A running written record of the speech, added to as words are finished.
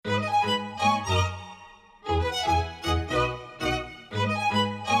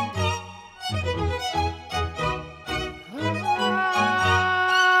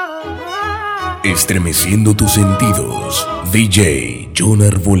Estremeciendo tus sentidos, DJ John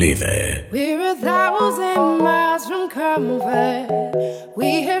Arboleda. We're 1,000 miles from comfort.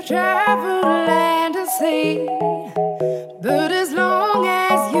 We have traveled land and sea. But as long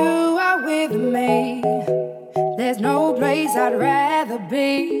as you are with me, there's no place I'd rather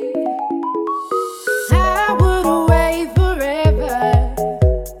be. I would wait forever,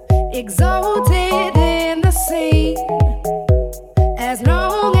 exalted in the sea. As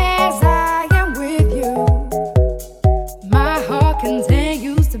long as I am with you, my heart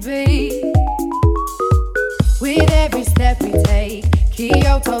continues to beat. With every step we take,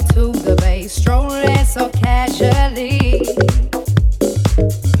 Kyoto to the bay, strolling so casually.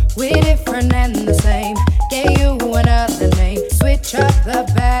 We're different and the same, gave you another name, switch up the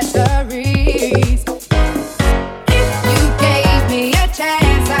batteries. If you gave me a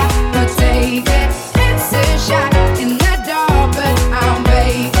chance, I would take it. It's a shot in the dark, but I'll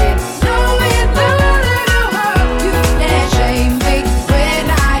make it. Knowing that you can't shame me when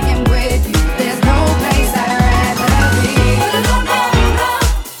I am with you. There's no place I'd rather be.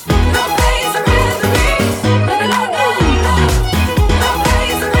 No place I'd rather be. No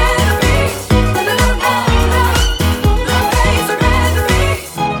place I'd rather be. No place I'd rather be.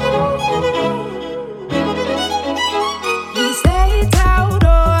 We set out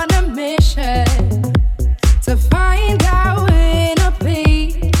on a mission to find our inner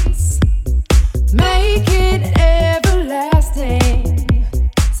peace, make it everlasting,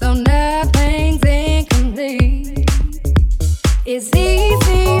 so nothing's incomplete. It's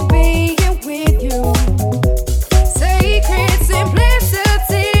easy being with you, sacred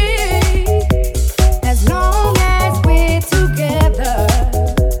simplicity. As long as we're together,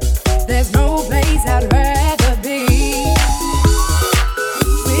 there's no place I'd rather be.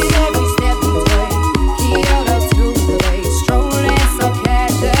 With every step we take, Kyoto to the bay, strolling so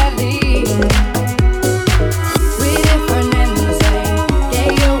casually. We're different and the same,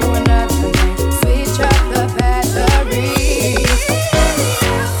 gave you another name, switch up the batteries.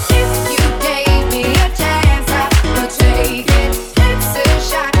 If you gave me a chance, I would take it. It's a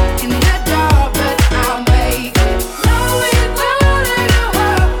shot in the dark, but I'll make it. Knowing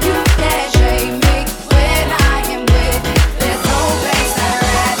you can't shame me when I am with you. There's no place I'd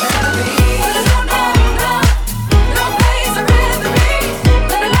rather be. No place I'd rather be.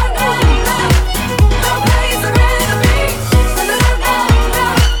 No place I'd rather be.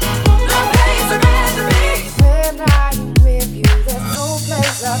 No place I'd rather be. When I am with you, there's no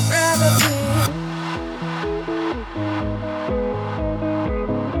place I'd rather be.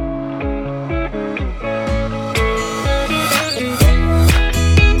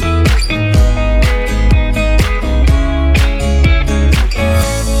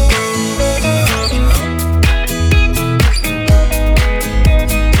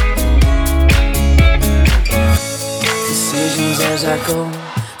 Decisions as I go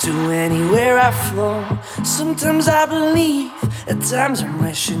to anywhere I flow. Sometimes I believe, at times I'm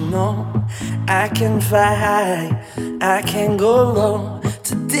rational. I can fly high, I can go low.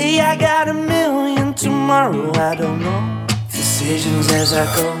 Today I got 1,000,000, tomorrow I don't know. Decisions as I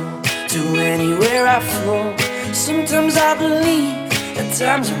go to anywhere I flow. Sometimes I believe, at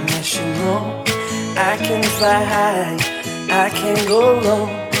times I'm rational. I can fly high, I can go low.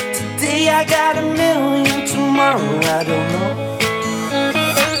 Today I got 1,000,000, tomorrow I don't know.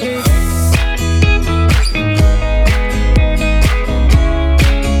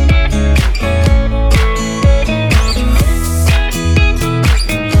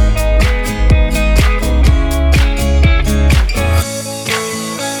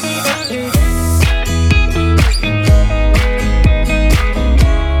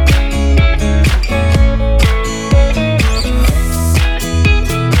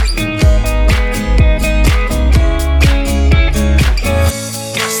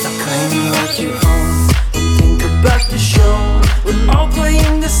 Stop claiming what you own and think about the show. We're all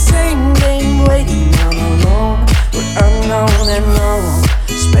playing the same game, waiting on alone. We're unknown and known,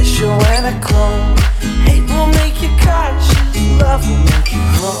 special when I clone. Hate will make you cautious, love will make you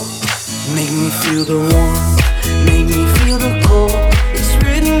glow. Make me feel the warmth, make me feel the cold. It's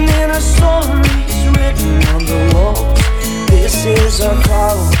written in our stories, written on the walls. This is our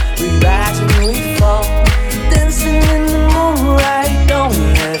call, we rise and we fall. Dancing in the moonlight, don't we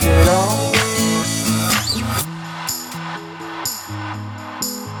have it all?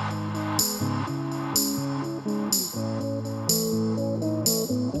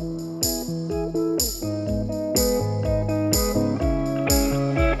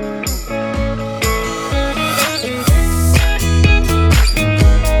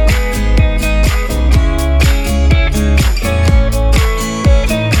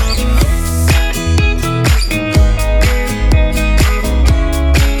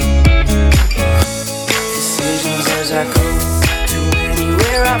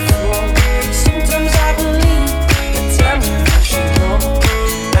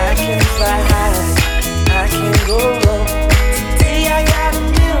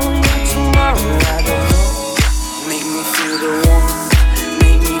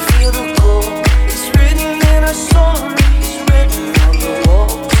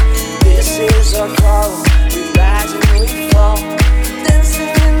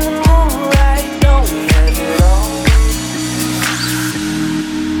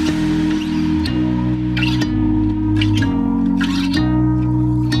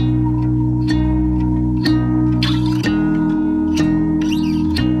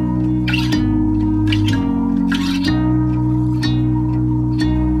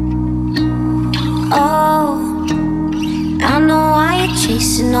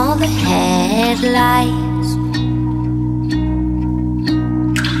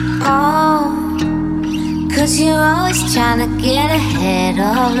 'Cause you're always trying to get ahead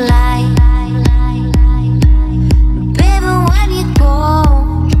of life. Baby, when you go,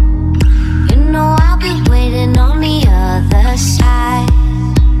 you know I'll be waiting on the other side.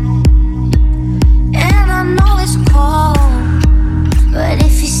 And I know it's cold, but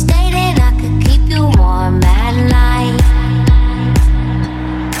if you stay then I could keep you warm at night.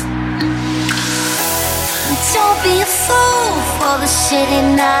 Don't be a fool for the city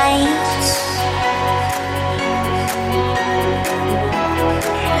nights.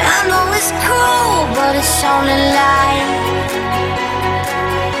 I know it's cruel, but it's only life.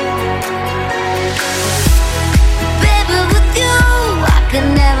 Baby, with you, I could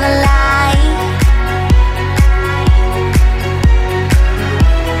never lie.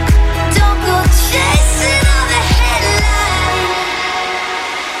 Don't go chasing all the headlines.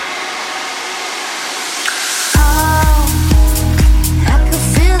 Oh, I could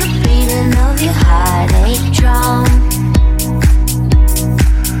feel the beating of your heartache drum.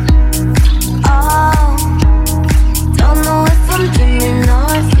 Don't know if I'm dreaming or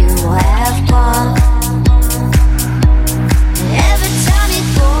if you have gone. Every time you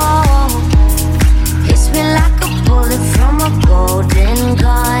go, hits me like a bullet from a golden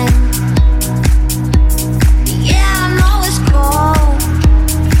gun. Yeah, I know it's cold,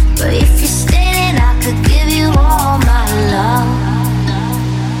 but if you stay then I could give you all my love.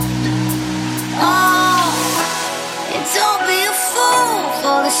 Oh, and don't be a fool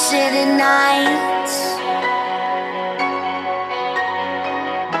for the city nights.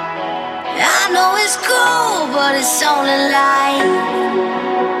 I know it's cool, but it's only light.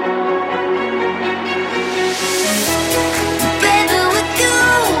 Baby, with you,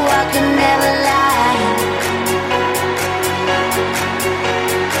 I can never lie.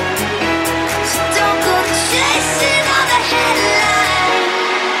 So don't go chasing all the headlines.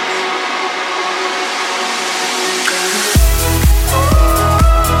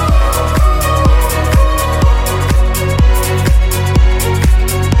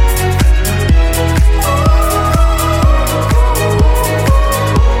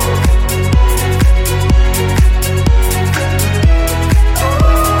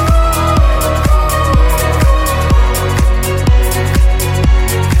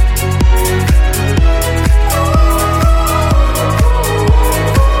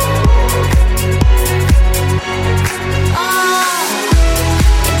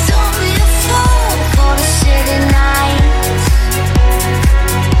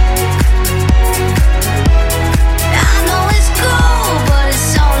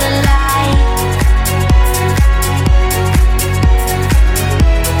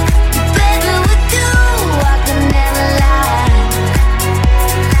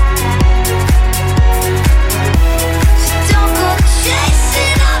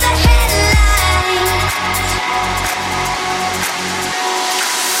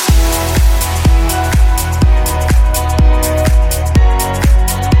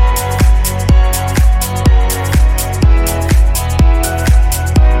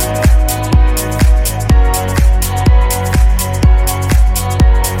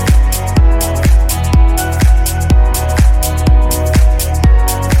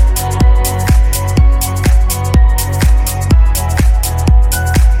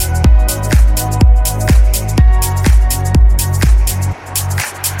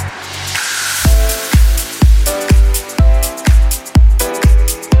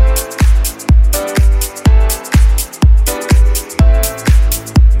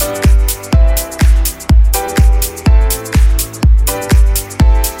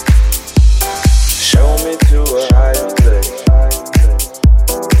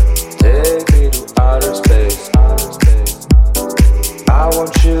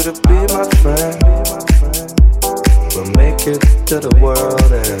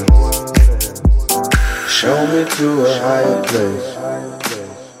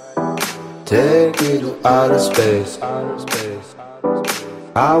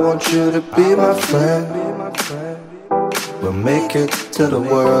 I want you to be my friend. We'll make it to the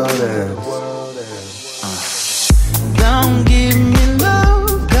world ends. Don't give me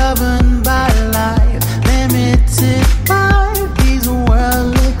love governed by life, limited by these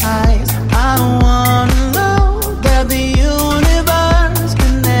worldly highs. I want love that the universe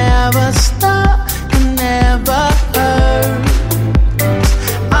can never stop, can never hurt.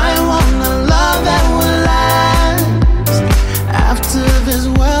 I want a love that will last after this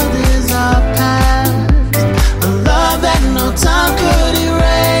world is our past. A love that no time could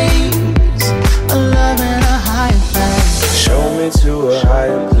erase. A love in a high place. Show me to a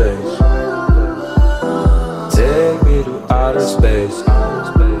higher place. Take me to outer space.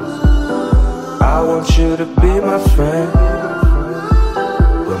 I want you to be my friend.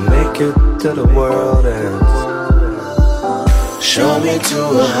 We'll make it till the world ends. Show me to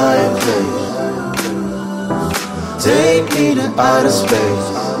a higher place. Take me to outer space.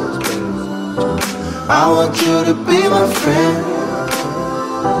 I want you to be my friend.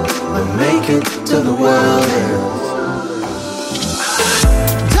 We'll make it till the world ends.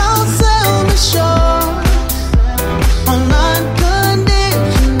 Don't sell me short on unconditional.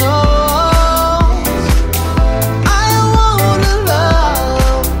 I wanna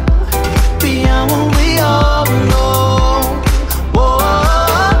love beyond what we all know. Whoa,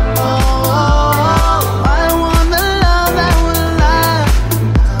 I want the love that will last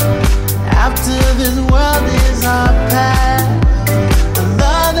after this world is our past. A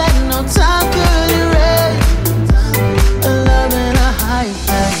love that no time could erase. A love in a high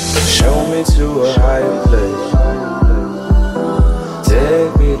place. Show me to a higher place.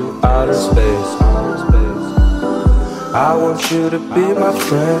 Take me to outer space. I want you to be my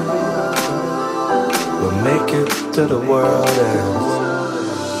friend. We'll make it till the world ends.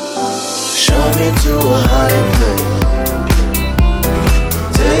 Show me to a higher place.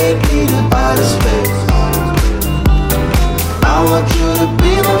 Take me to outer space. I want you to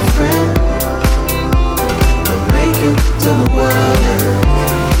be my friend. We'll make it till the world ends.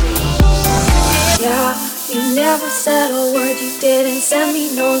 Yeah, you never said a word, you didn't send me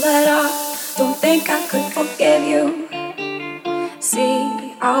no letter. Don't think I could forgive you.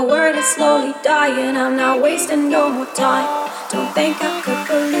 See, our word is slowly dying, I'm not wasting no more time. Don't think I could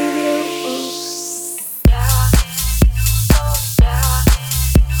believe you.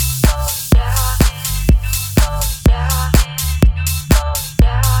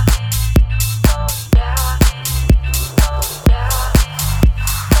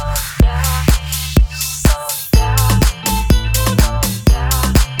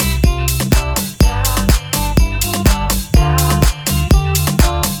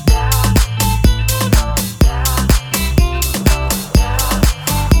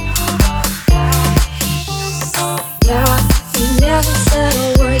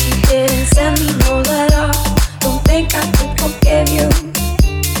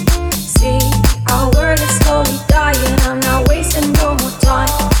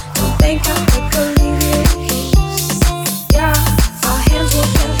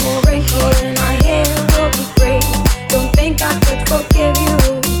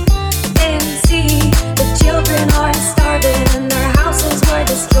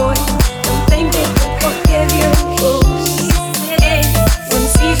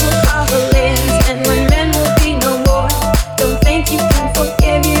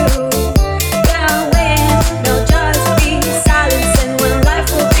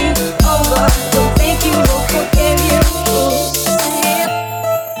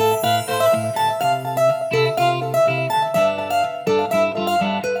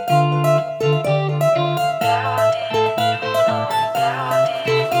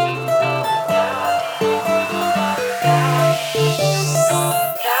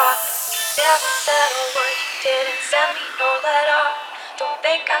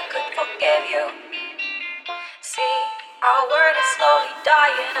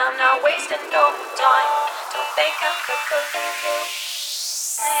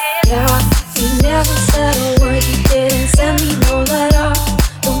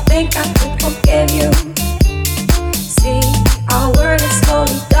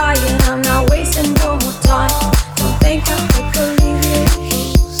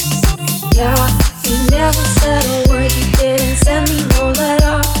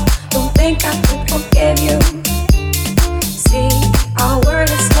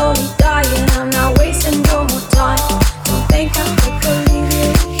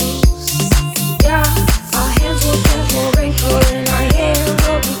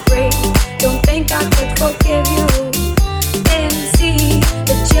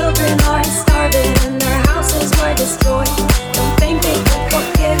 Destroyed. Don't think they could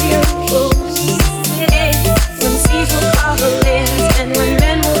forgive you.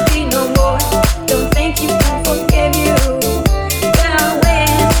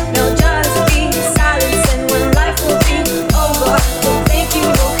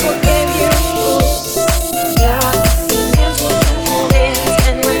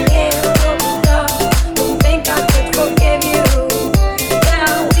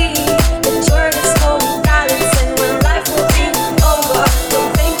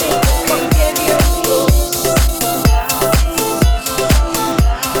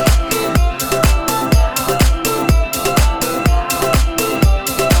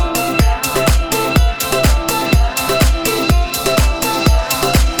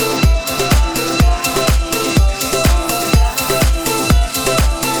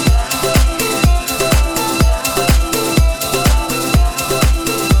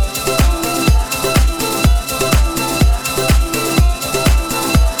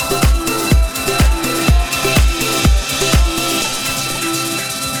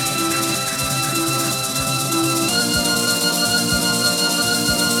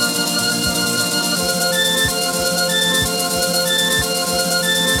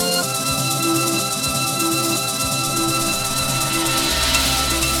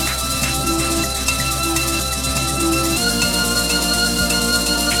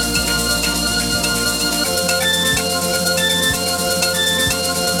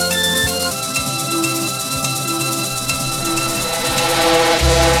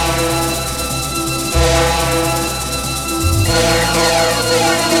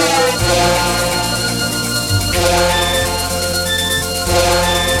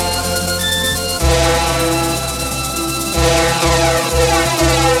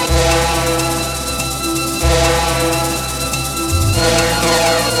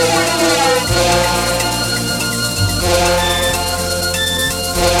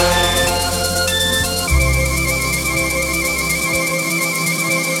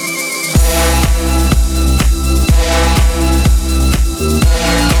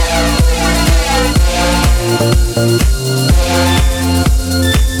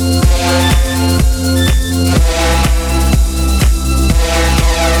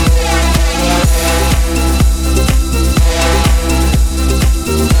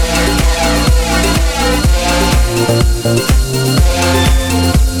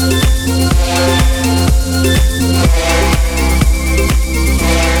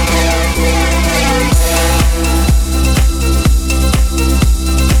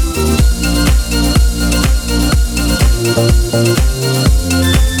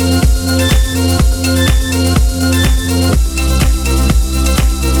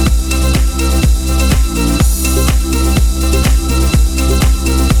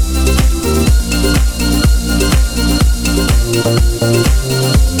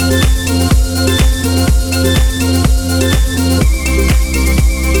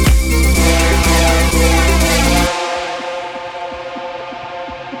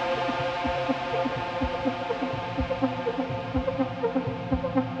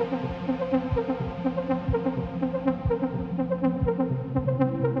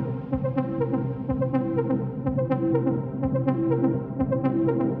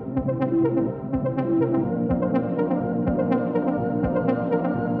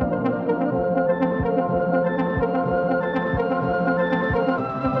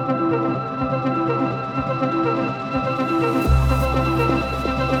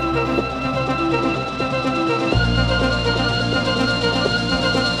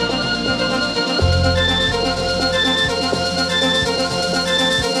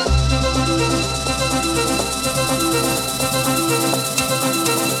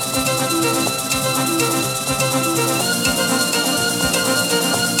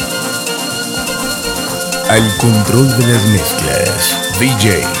 Al control de las mezclas,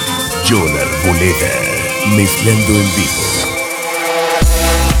 DJ John Arboleda, mezclando en vivo.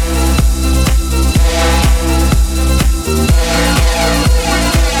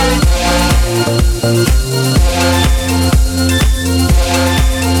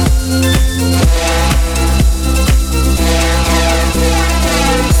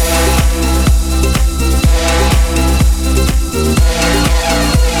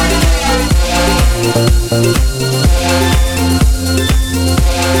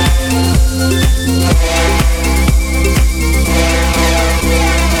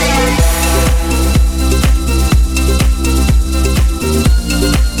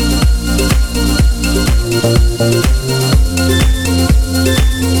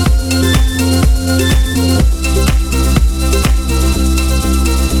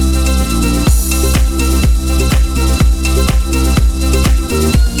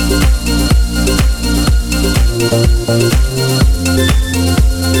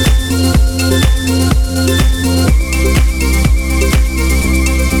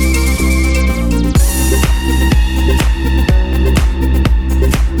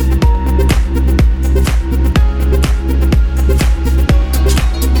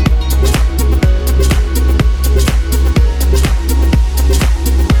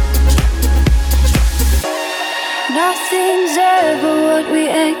 Nothing's ever what we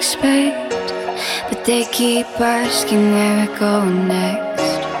expect, but they keep asking where we're going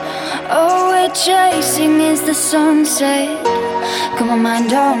next. All we're chasing is the sunset. Got my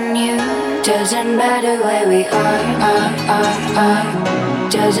mind on you. Doesn't matter where we are.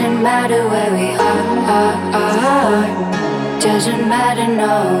 Doesn't matter where we are. Doesn't matter,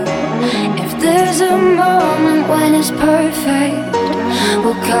 no. If there's a moment when it's perfect,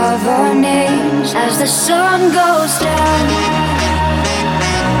 we'll carve our names as the sun goes down.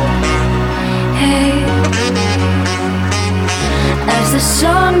 Hey, as the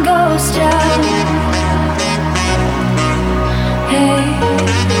sun goes down. Hey,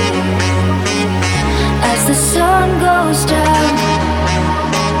 as the sun goes down.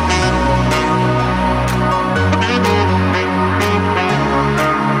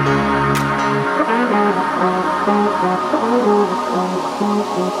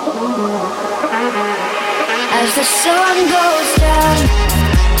 As the sun goes down.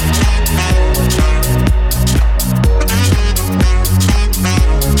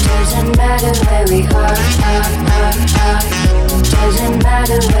 Doesn't matter where we are. Doesn't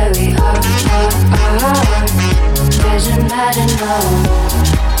matter where we are. Doesn't matter, no.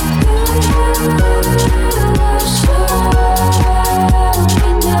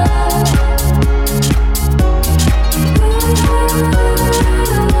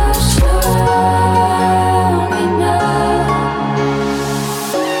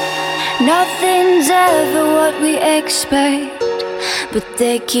 Nothing's ever what we expect, but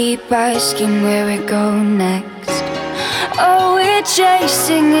they keep asking where we're going next. All we're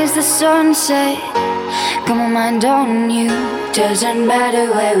chasing is the sunset. Got my mind on you. Doesn't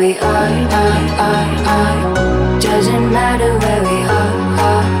matter where we are. Doesn't matter where we are.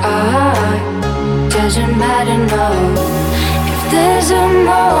 Doesn't matter, no. If there's a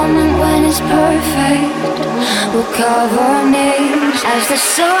moment when it's perfect, we'll carve our names as the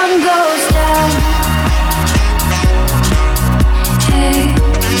sun goes down. Hey,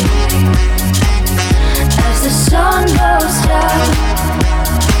 as the sun goes down.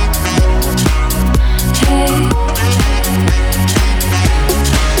 Hey,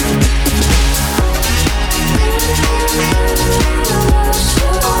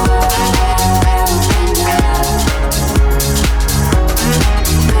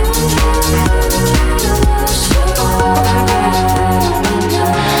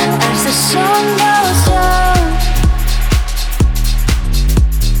 as the sun goes down.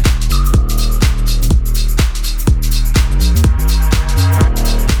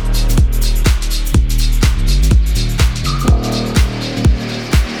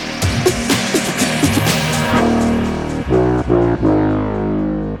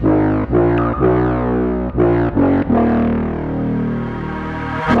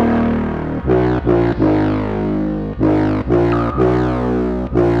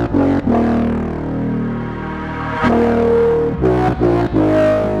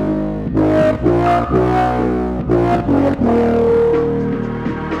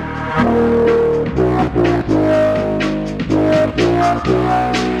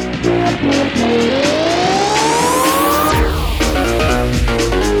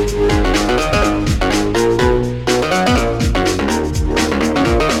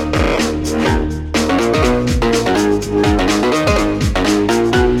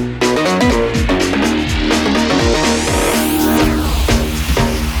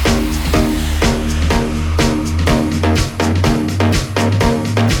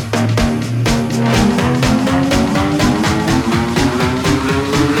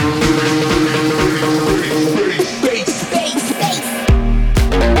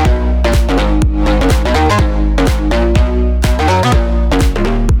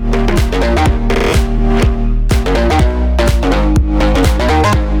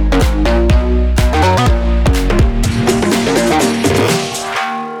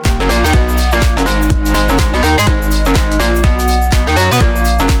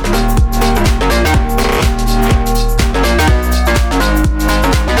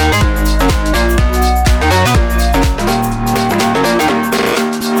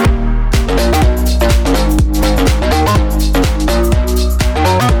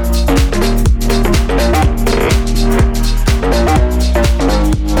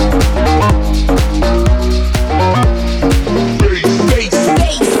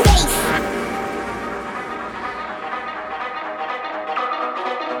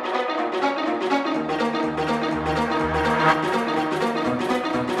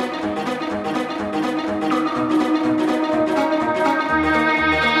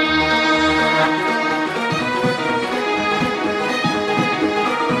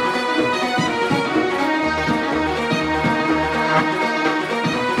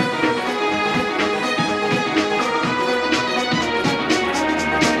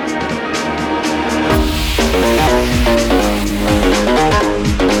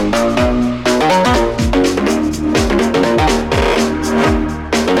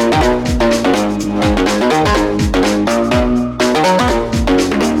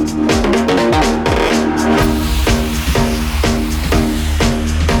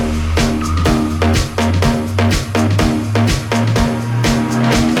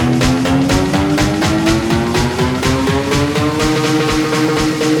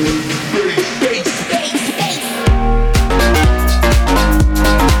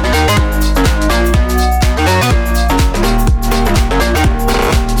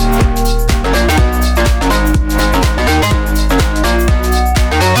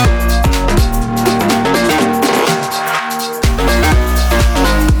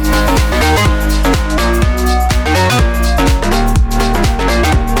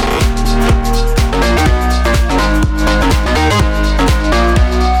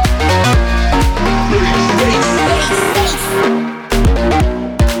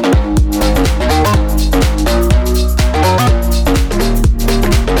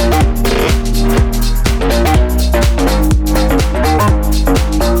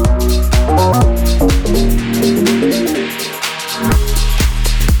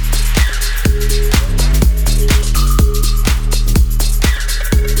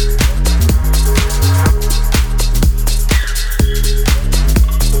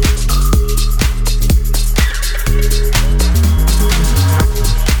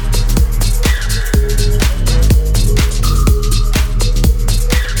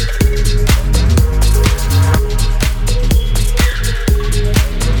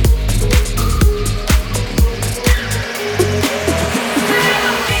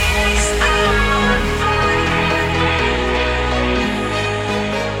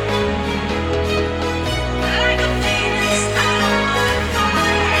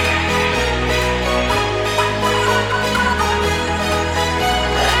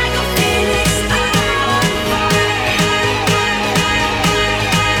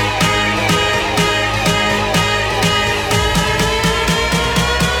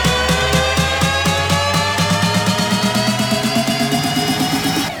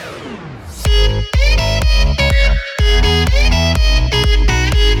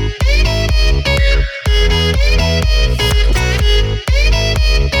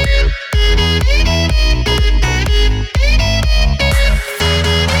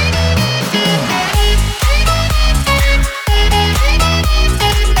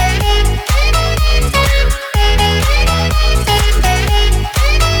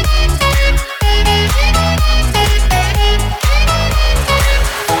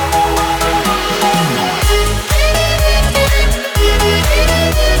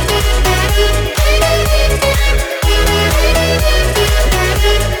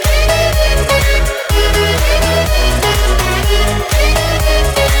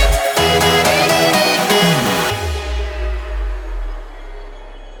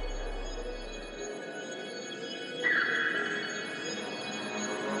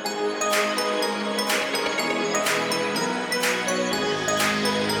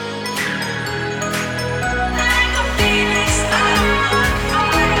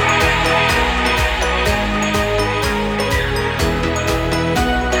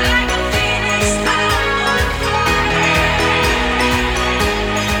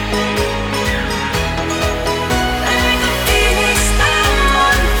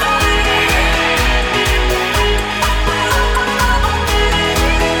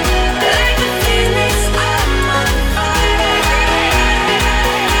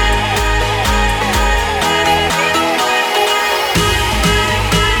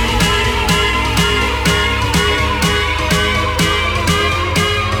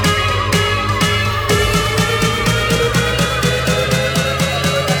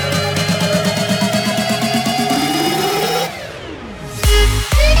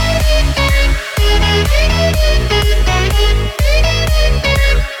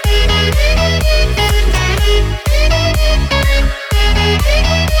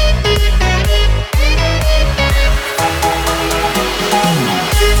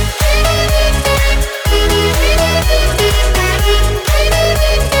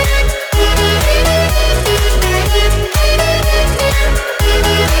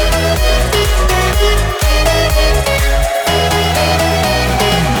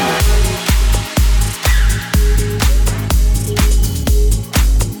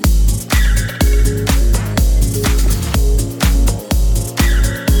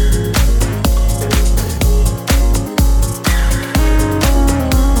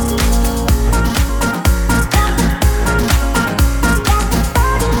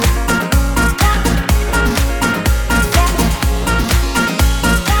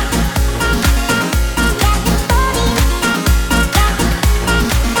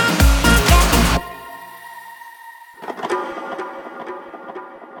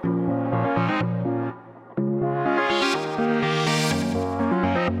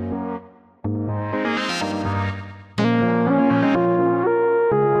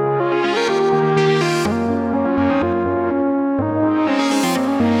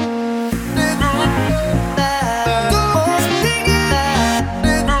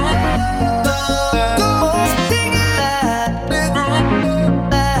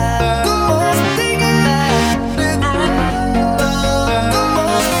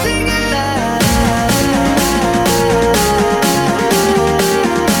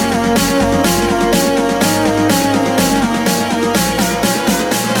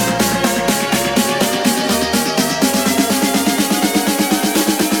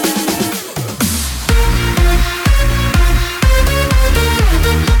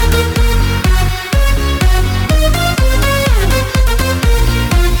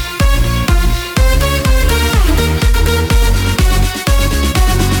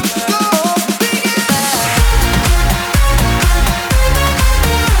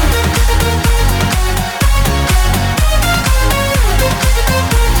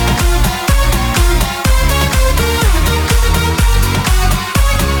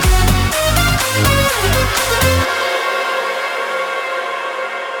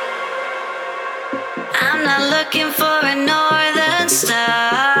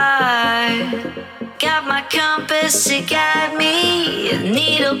 compass to guide me, a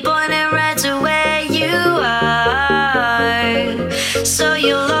needle pointing right to where you are. So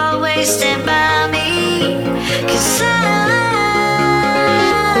you'll always stand by me, 'cause I'm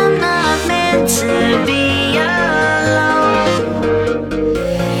not meant to be alone.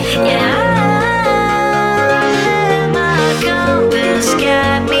 Yeah, my compass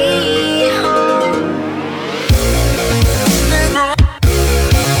guide me home.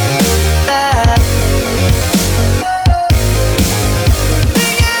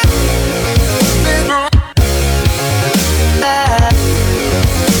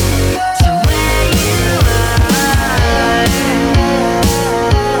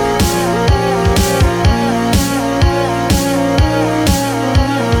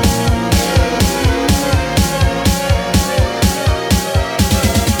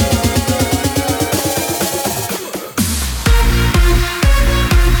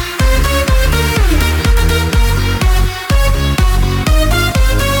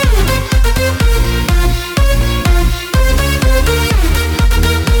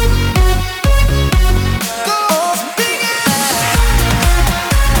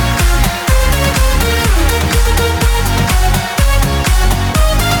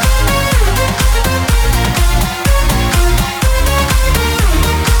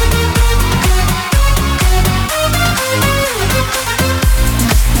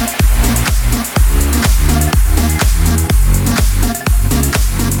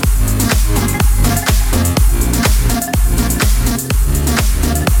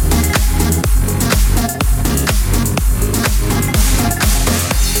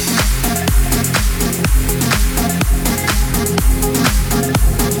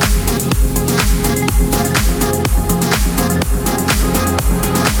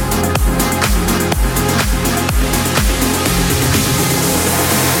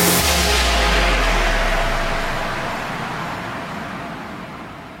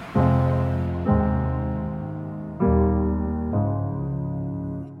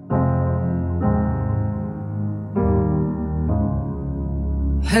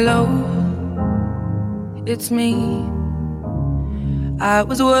 Hello, it's me. I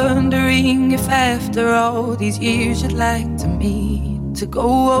was wondering if after all these years you'd like to meet to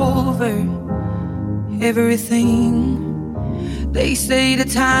go over everything. They say the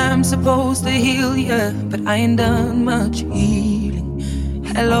time's supposed to heal ya, but I ain't done much healing.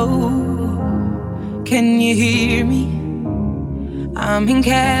 Hello, can you hear me? I'm in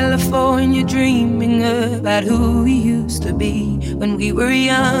California dreaming about who we used to be when we were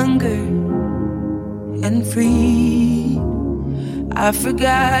younger and free. I've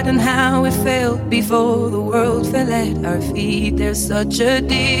forgotten how it felt before the world fell at our feet. There's such a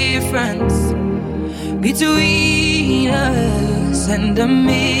difference between us and a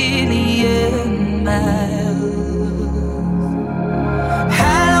million miles.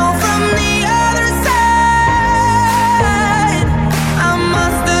 Hello from the other side. I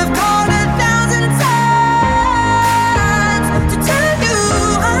must have called 1,000 times to tell you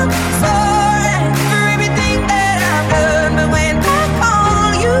I'm sorry for everything that I've done, but when I call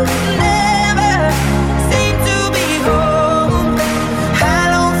you never seem to be home.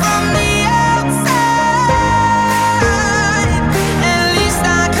 Hello from the outside. At least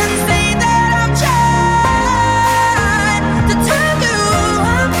I can say that I've tried.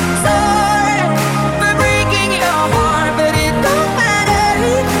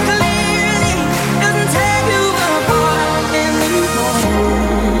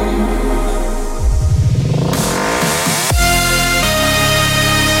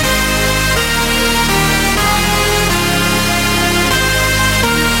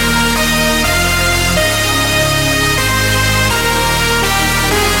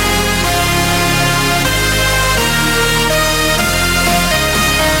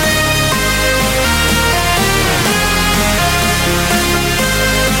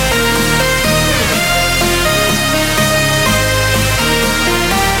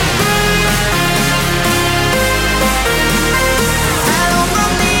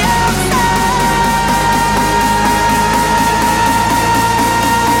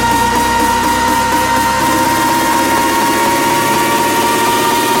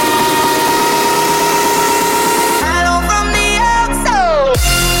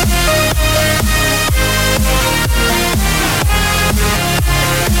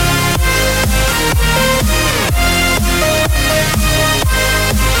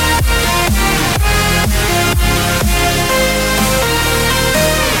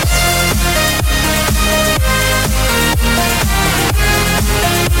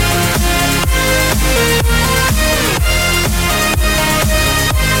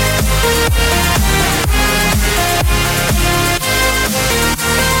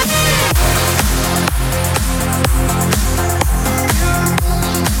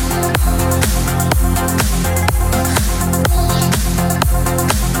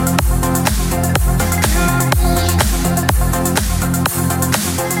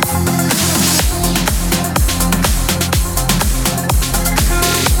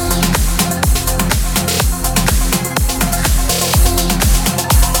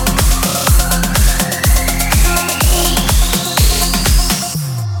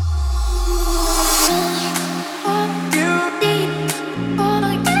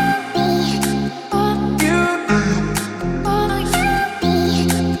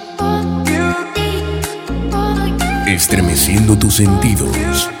 Estremeciendo tus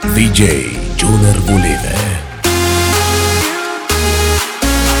sentidos, DJ John Arboleda.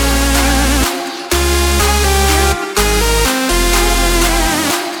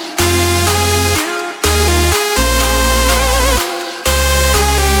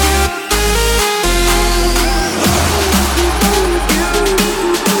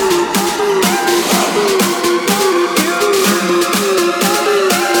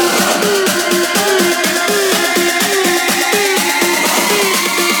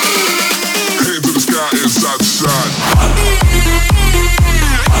 Inside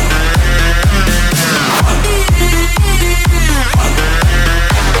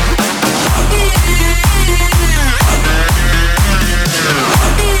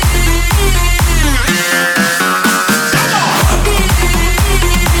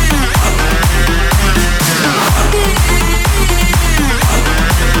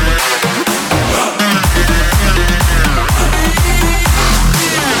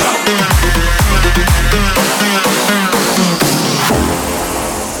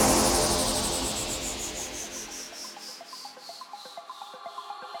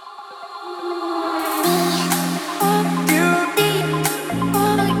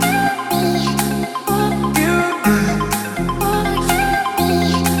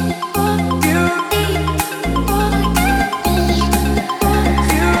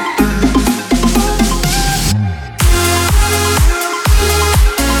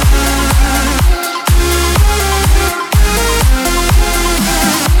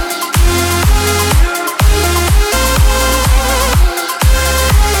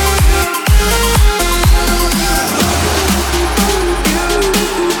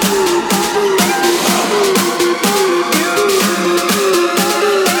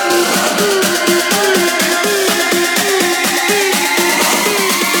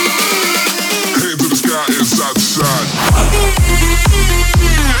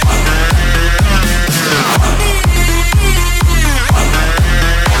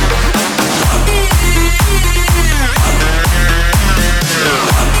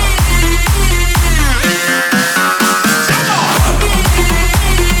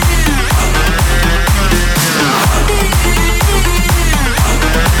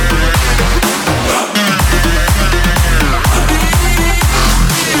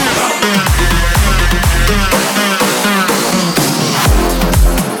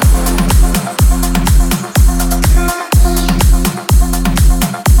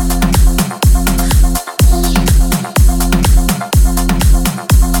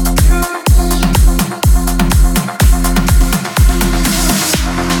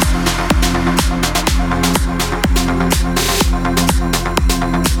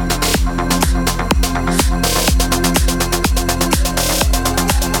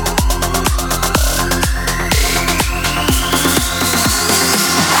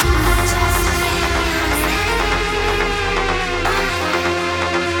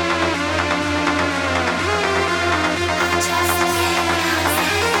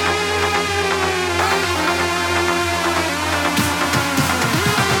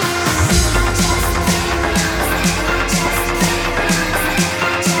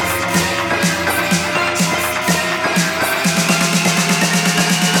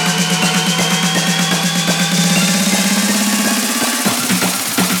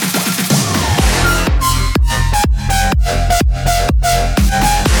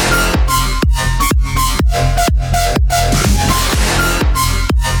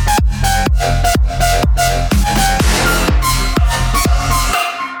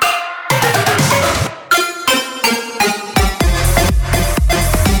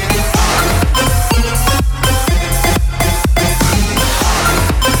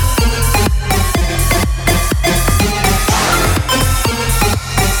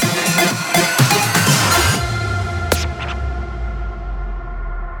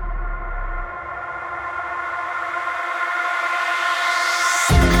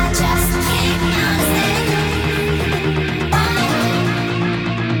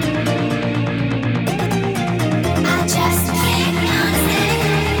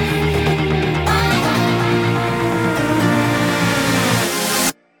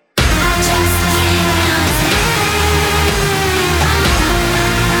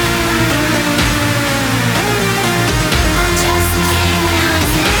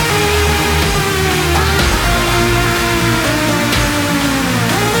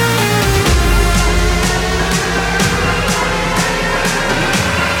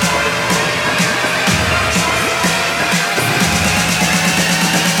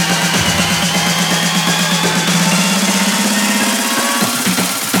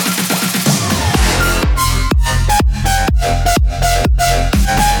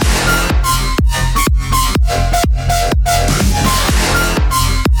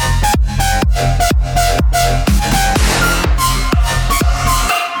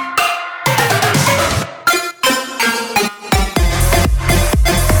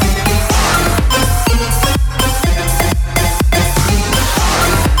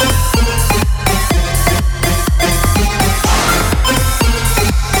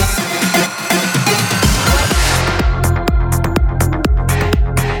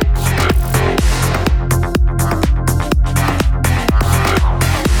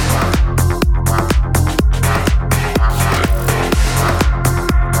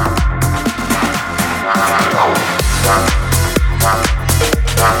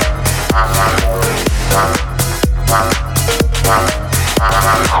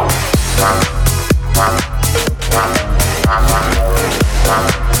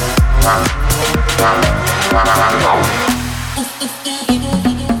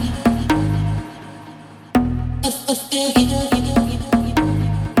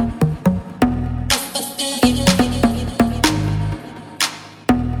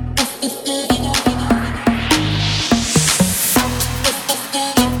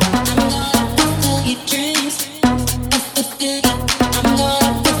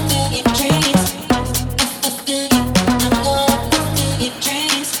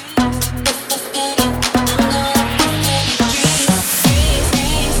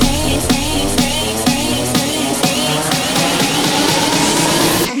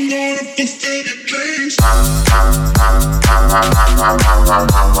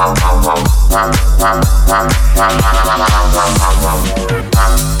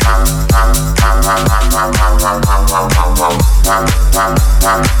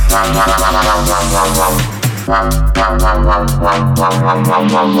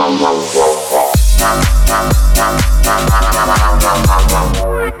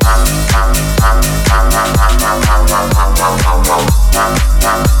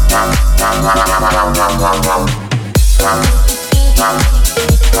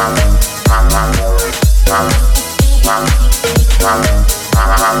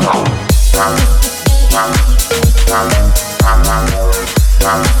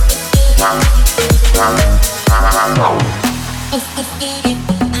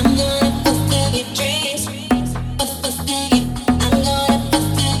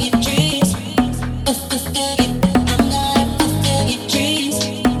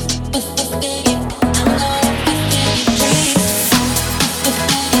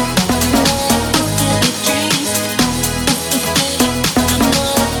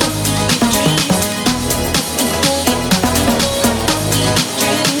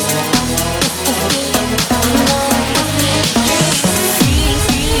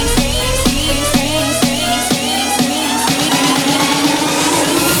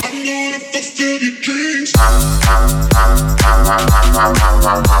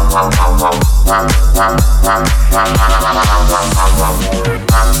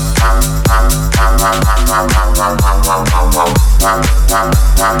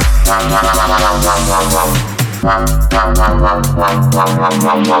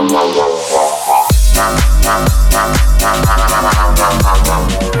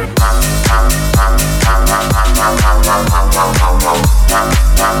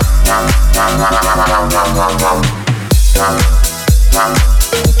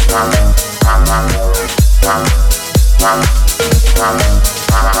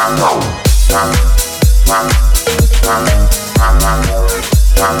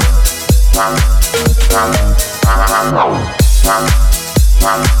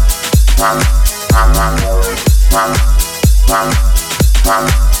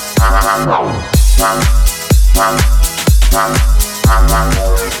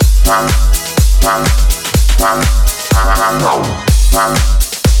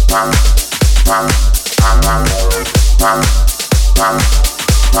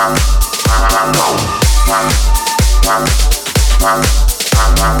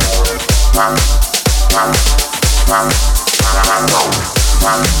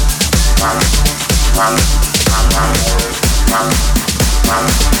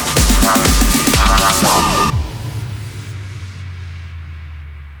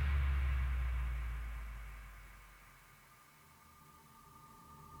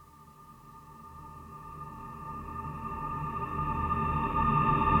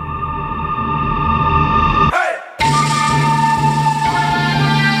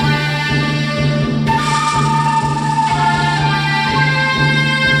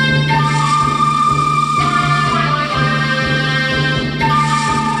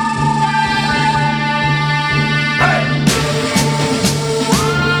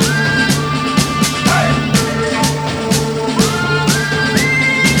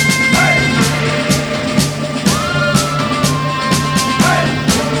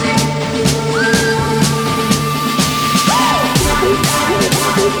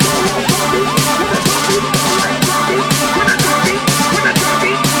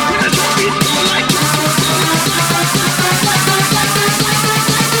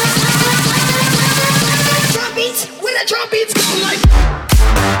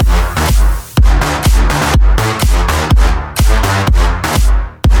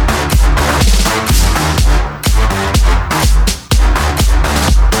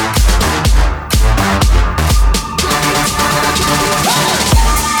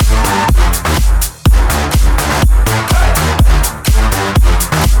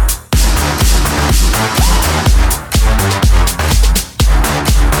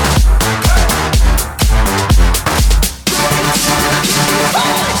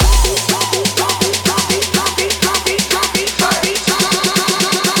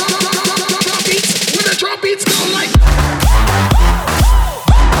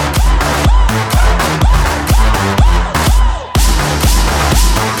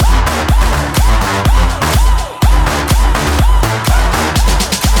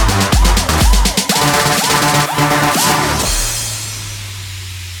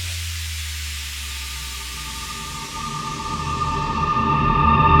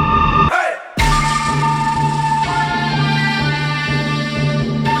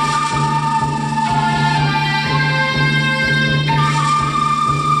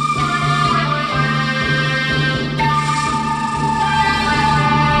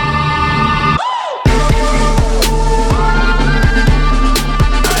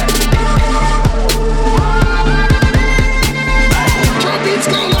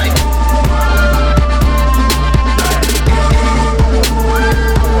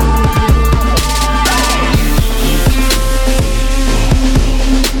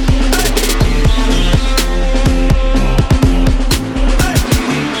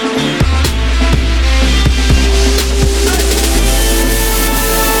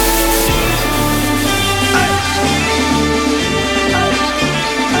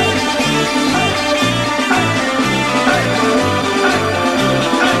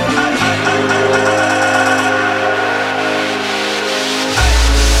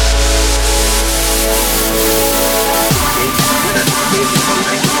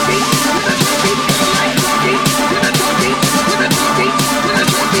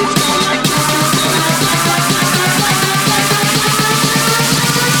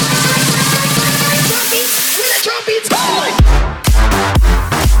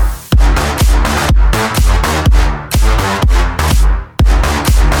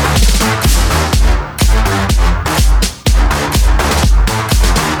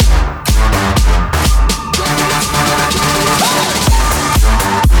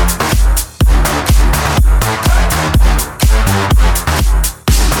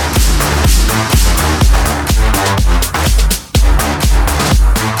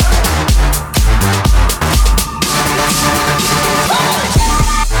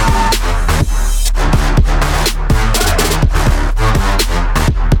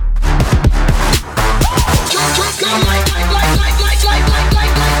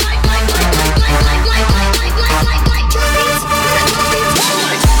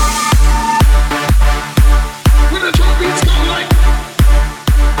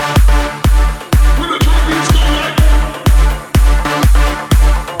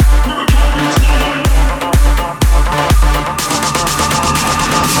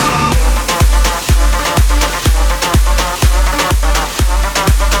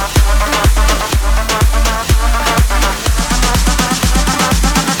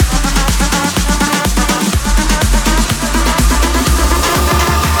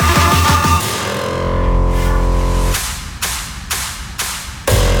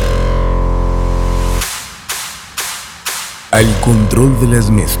Al control de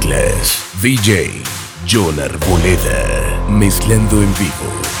las mezclas, DJ John Arboleda, mezclando en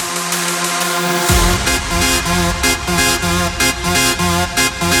vivo.